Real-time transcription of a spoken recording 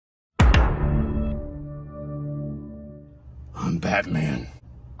I'm Batman.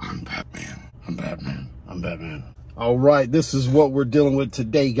 I'm Batman. I'm Batman. I'm Batman. All right, this is what we're dealing with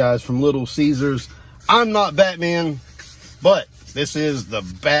today, guys, from Little Caesars. I'm not Batman, but this is the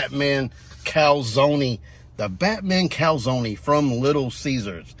Batman Calzony. The Batman Calzony from Little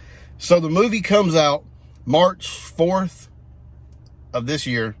Caesars. So the movie comes out March 4th of this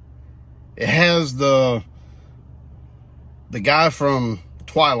year. It has the guy from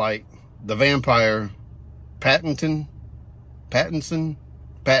Twilight, the vampire, Pattinson. I think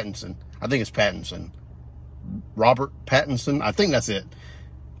it's Pattinson. Robert Pattinson. I think that's it.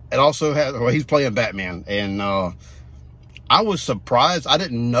 It also has, well, he's playing Batman. And I was surprised. I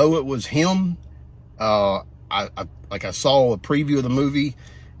didn't know it was him. I saw a preview of the movie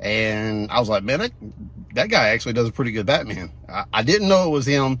and I was like, man, that guy actually does a pretty good Batman. I didn't know it was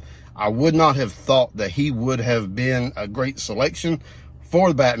him. I would not have thought that he would have been a great selection for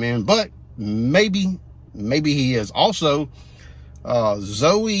the Batman, but maybe he is. Also,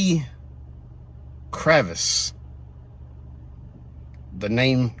 Zoe Kravitz. The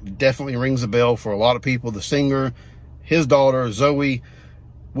name definitely rings a bell for a lot of people. The singer, his daughter, Zoe,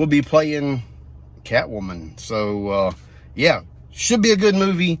 will be playing Catwoman. So, yeah, should be a good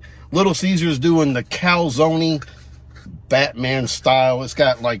movie. Little Caesars doing the Calzony Batman style. It's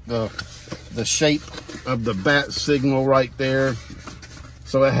got like the shape of the bat signal right there.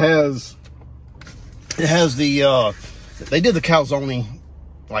 So it has the they did the Calzony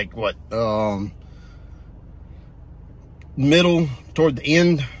like what middle toward the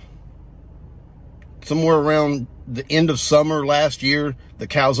end, somewhere around the end of summer last year. The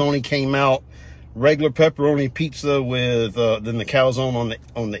Calzony came out, regular pepperoni pizza with then the calzone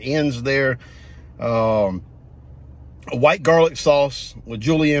on the ends there, a white garlic sauce with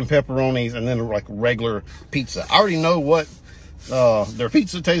julienne pepperonis, and then like regular pizza. I already know what their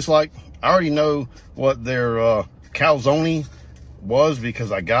pizza tastes like. I already know what their calzone was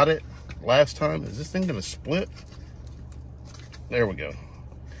because I got it last time. Is this thing gonna split? There we go.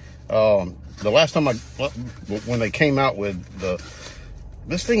 The last time when they came out with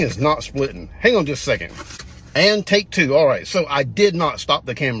this thing is not splitting. Hang on just a second. And take two. All right, so I did not stop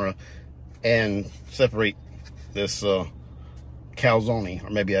the camera and separate this calzone, or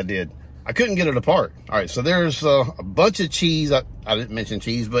maybe I did. I couldn't get it apart. All right, so there's a bunch of cheese. I didn't mention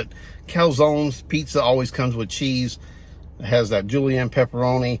cheese, but calzones pizza always comes with cheese. It has that julienne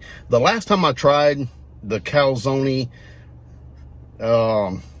pepperoni. The last time I tried the calzone,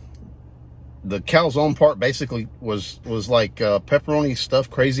 the calzone part basically was like pepperoni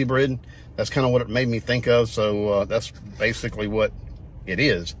stuffed crazy bread. That's kind of what it made me think of. So that's basically what it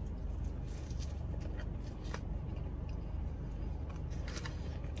is.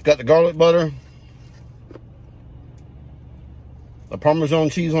 Got the garlic butter, the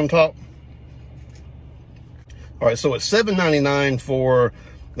Parmesan cheese on top. All right, so it's $7.99 for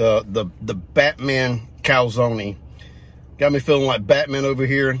the Batman Calzone. Got me feeling like Batman over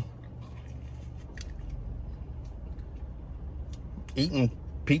here. Eating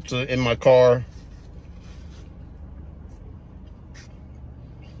pizza in my car.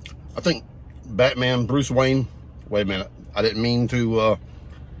 I think Batman, Bruce Wayne. Wait a minute. I didn't mean to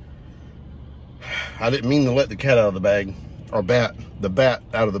let the cat out of the bag, or the bat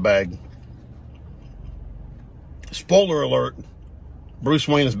out of the bag. Spoiler alert, Bruce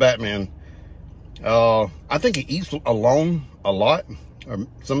Wayne is Batman. I think he eats alone a lot, or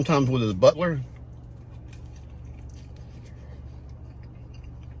sometimes with his butler.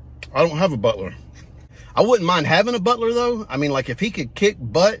 I don't have a butler. I wouldn't mind having a butler though. I mean, like if he could kick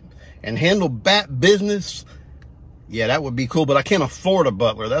butt and handle bat business, yeah, that would be cool, but I can't afford a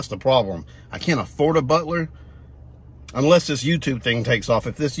butler. That's the problem. I can't afford a butler unless this YouTube thing takes off.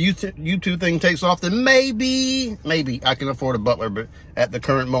 If this YouTube thing takes off, then maybe I can afford a butler, but at the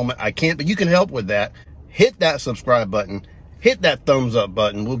current moment, I can't. But you can help with that. Hit that subscribe button. Hit that thumbs up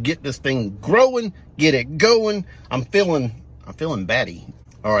button. We'll get this thing growing, get it going. I'm feeling batty.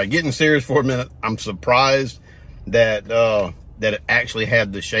 All right, getting serious for a minute. I'm surprised that it actually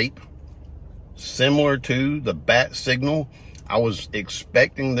had the shape similar to the bat signal. I was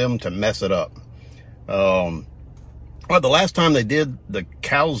expecting them to mess it up. Well, the last time they did the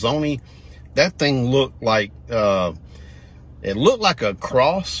calzone, that thing looked like it looked like a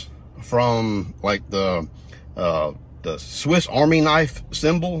cross from like the Swiss Army knife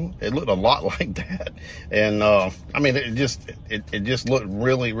symbol. It looked a lot like that, and I mean, it just looked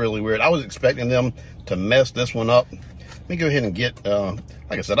really, really weird. I was expecting them to mess this one up. Let me go ahead and get,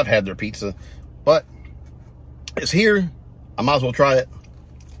 like I said, I've had their pizza, but it's here. I might as well try it.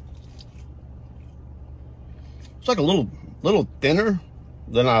 It's like a little thinner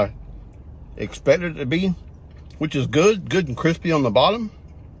than I expected it to be. which is good and crispy on the bottom.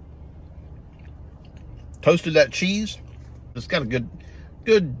 Toasted that cheese. It's got a good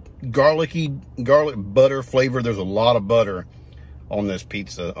garlic butter flavor. There's a lot of butter on this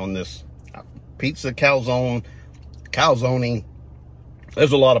pizza, calzone.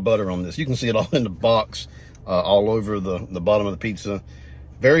 There's a lot of butter on this. You can see it all in the box, all over the bottom of the pizza.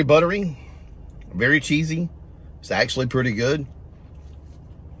 Very buttery, very cheesy. It's actually pretty good.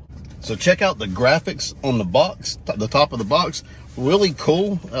 So check out the graphics on the box, the top of the box. Really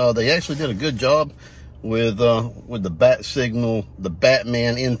cool. They actually did a good job with the bat signal, the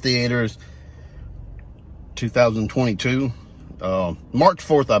Batman in theaters, 2022, March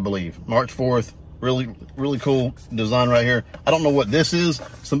 4th, I believe. March 4th. Really cool design right here. I don't know what this is.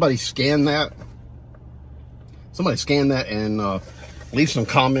 Somebody scan that. And leave some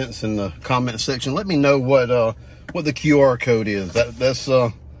comments in the comment section. Let me know what the QR code is.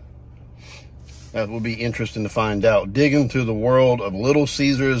 That will be interesting to find out. Dig into the world of Little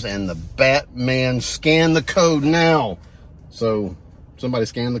Caesars and the Batman. Scan the code now. So somebody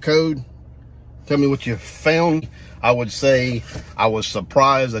scan the code. Tell me what you found. I would say I was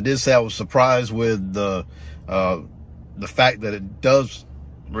surprised. I did say I was surprised with the fact that it does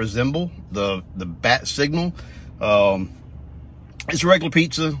resemble the bat signal. It's a regular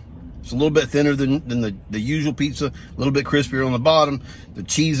pizza. It's a little bit thinner than the usual pizza. A little bit crispier on the bottom. The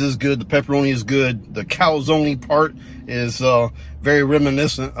cheese is good. The pepperoni is good. The calzone part is very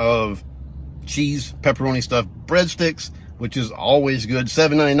reminiscent of cheese, pepperoni stuffed breadsticks, which is always good.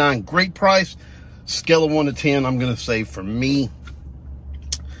 $7.99, great price. Scale of 1 to 10, I'm going to say for me,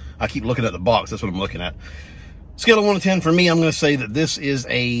 I keep looking at the box. That's what I'm looking at. Scale of 1 to 10 for me, I'm going to say that this is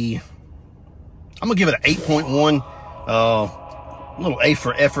I'm going to give it an 8.1. A little A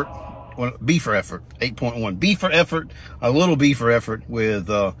for effort. B for effort, 8.1. B for effort, a little B for effort with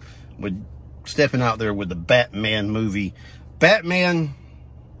stepping out there with the Batman movie. Batman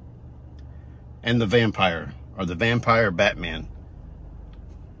and the Vampire, or the Vampire Batman.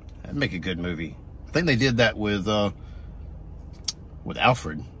 That'd make a good movie. I think they did that with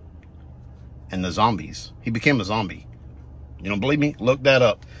Alfred and the zombies. He became a zombie. You don't believe me? Look that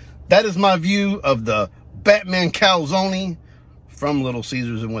up. That is my view of the Batman Calzony from Little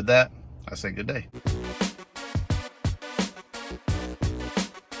Caesars, and with that, I say good day.